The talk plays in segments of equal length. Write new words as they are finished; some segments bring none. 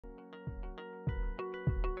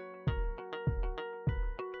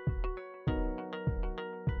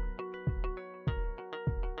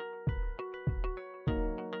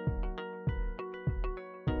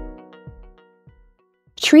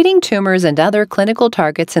Treating tumors and other clinical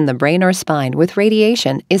targets in the brain or spine with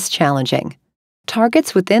radiation is challenging.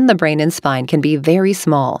 Targets within the brain and spine can be very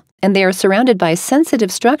small, and they are surrounded by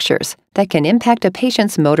sensitive structures that can impact a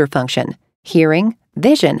patient's motor function, hearing,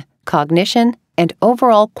 vision, cognition, and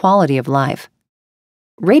overall quality of life.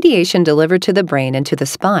 Radiation delivered to the brain and to the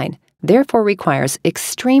spine therefore requires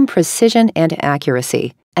extreme precision and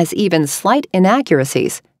accuracy, as even slight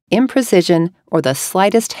inaccuracies, imprecision, or the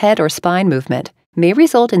slightest head or spine movement may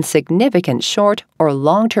result in significant short or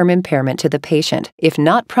long-term impairment to the patient if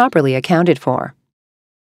not properly accounted for.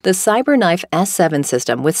 The CyberKnife S7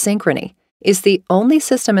 system with Synchrony is the only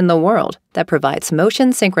system in the world that provides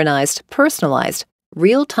motion-synchronized, personalized,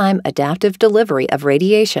 real-time adaptive delivery of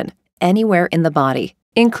radiation anywhere in the body,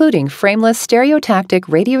 including frameless stereotactic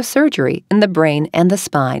radiosurgery in the brain and the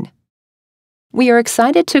spine. We are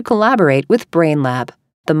excited to collaborate with Brainlab,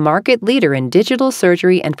 the market leader in digital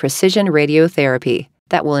surgery and precision radiotherapy,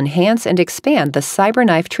 that will enhance and expand the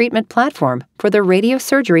CyberKnife treatment platform for the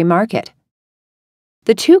radiosurgery market.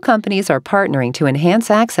 The two companies are partnering to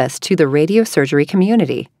enhance access to the radiosurgery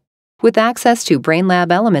community, with access to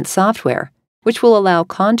Brainlab Element software, which will allow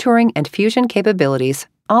contouring and fusion capabilities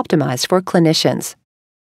optimized for clinicians.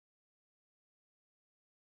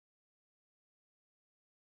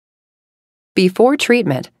 Before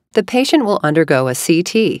treatment, the patient will undergo a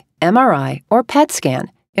CT, MRI, or PET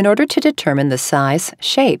scan in order to determine the size,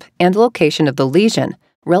 shape, and location of the lesion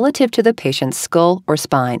relative to the patient's skull or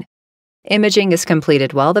spine. Imaging is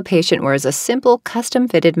completed while the patient wears a simple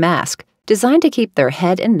custom-fitted mask designed to keep their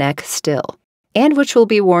head and neck still, and which will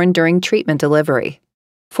be worn during treatment delivery.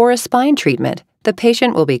 For a spine treatment, the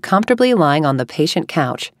patient will be comfortably lying on the patient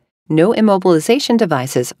couch. No immobilization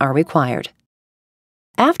devices are required.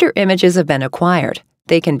 After images have been acquired,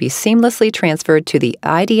 they can be seamlessly transferred to the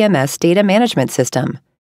iDMS data management system,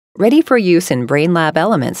 ready for use in Brainlab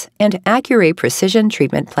Elements and Accuray Precision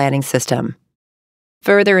Treatment Planning System.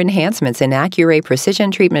 Further enhancements in Accuray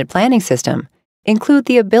Precision Treatment Planning System include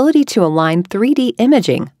the ability to align 3D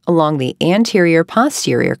imaging along the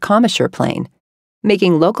anterior-posterior commissure plane,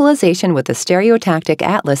 making localization with the stereotactic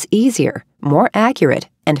atlas easier, more accurate,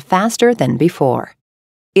 and faster than before.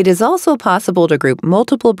 It is also possible to group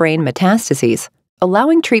multiple brain metastases,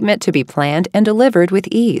 allowing treatment to be planned and delivered with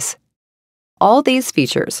ease. All these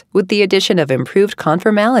features, with the addition of improved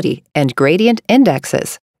conformality and gradient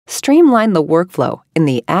indexes, streamline the workflow in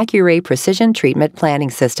the Accuray Precision Treatment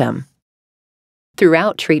Planning System.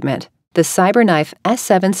 Throughout treatment, the CyberKnife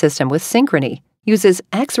S7 system with Synchrony uses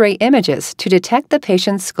X-ray images to detect the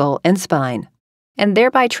patient's skull and spine, and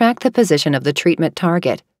thereby track the position of the treatment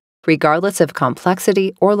target, regardless of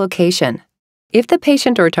complexity or location. If the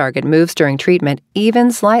patient or target moves during treatment even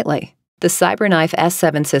slightly, the CyberKnife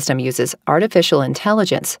S7 system uses artificial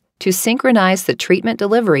intelligence to synchronize the treatment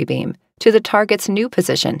delivery beam to the target's new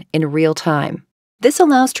position in real time. This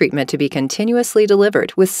allows treatment to be continuously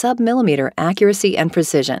delivered with sub-millimeter accuracy and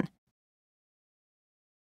precision.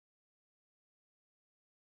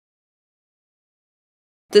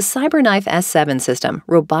 The CyberKnife S7 system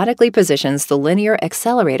robotically positions the linear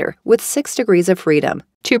accelerator with 6 degrees of freedom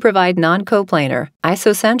to provide non-coplanar,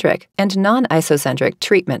 isocentric, and non-isocentric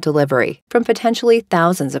treatment delivery from potentially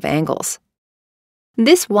thousands of angles.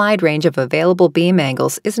 This wide range of available beam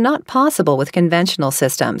angles is not possible with conventional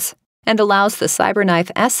systems and allows the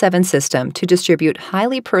CyberKnife S7 system to distribute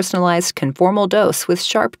highly personalized conformal dose with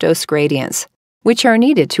sharp dose gradients, which are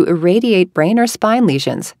needed to irradiate brain or spine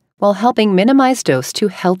lesions while helping minimize dose to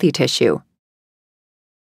healthy tissue.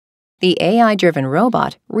 The AI-driven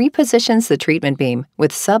robot repositions the treatment beam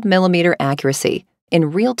with sub-millimeter accuracy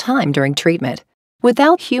in real time during treatment,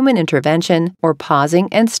 without human intervention or pausing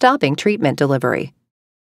and stopping treatment delivery.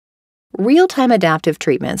 Real-time adaptive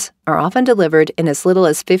treatments are often delivered in as little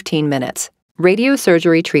as 15 minutes.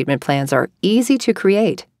 Radiosurgery treatment plans are easy to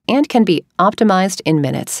create and can be optimized in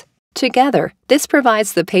minutes. Together, this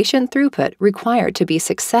provides the patient throughput required to be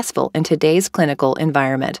successful in today's clinical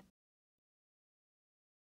environment.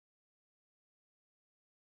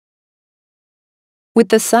 With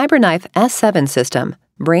the CyberKnife S7 system,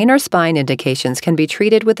 brain or spine indications can be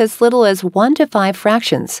treated with as little as 1 to 5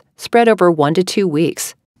 fractions, spread over 1 to 2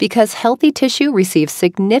 weeks, because healthy tissue receives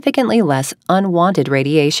significantly less unwanted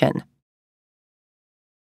radiation.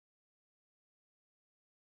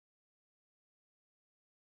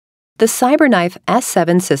 The CyberKnife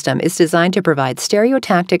S7 system is designed to provide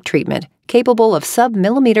stereotactic treatment capable of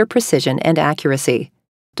sub-millimeter precision and accuracy,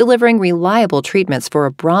 delivering reliable treatments for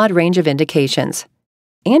a broad range of indications,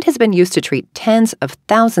 and has been used to treat tens of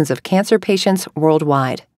thousands of cancer patients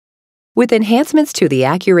worldwide. With enhancements to the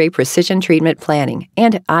Accuray Precision Treatment Planning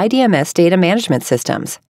and iDMS data management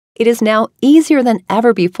systems, it is now easier than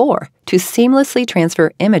ever before to seamlessly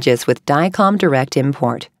transfer images with DICOM Direct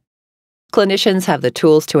Import. Clinicians have the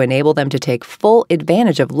tools to enable them to take full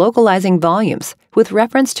advantage of localizing volumes with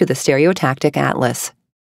reference to the stereotactic atlas.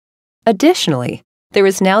 Additionally, there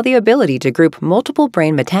is now the ability to group multiple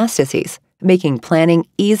brain metastases, making planning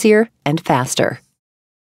easier and faster.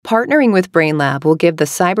 Partnering with Brainlab will give the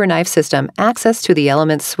CyberKnife system access to the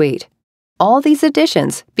Elements suite. All these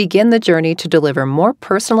additions begin the journey to deliver more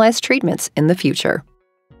personalized treatments in the future.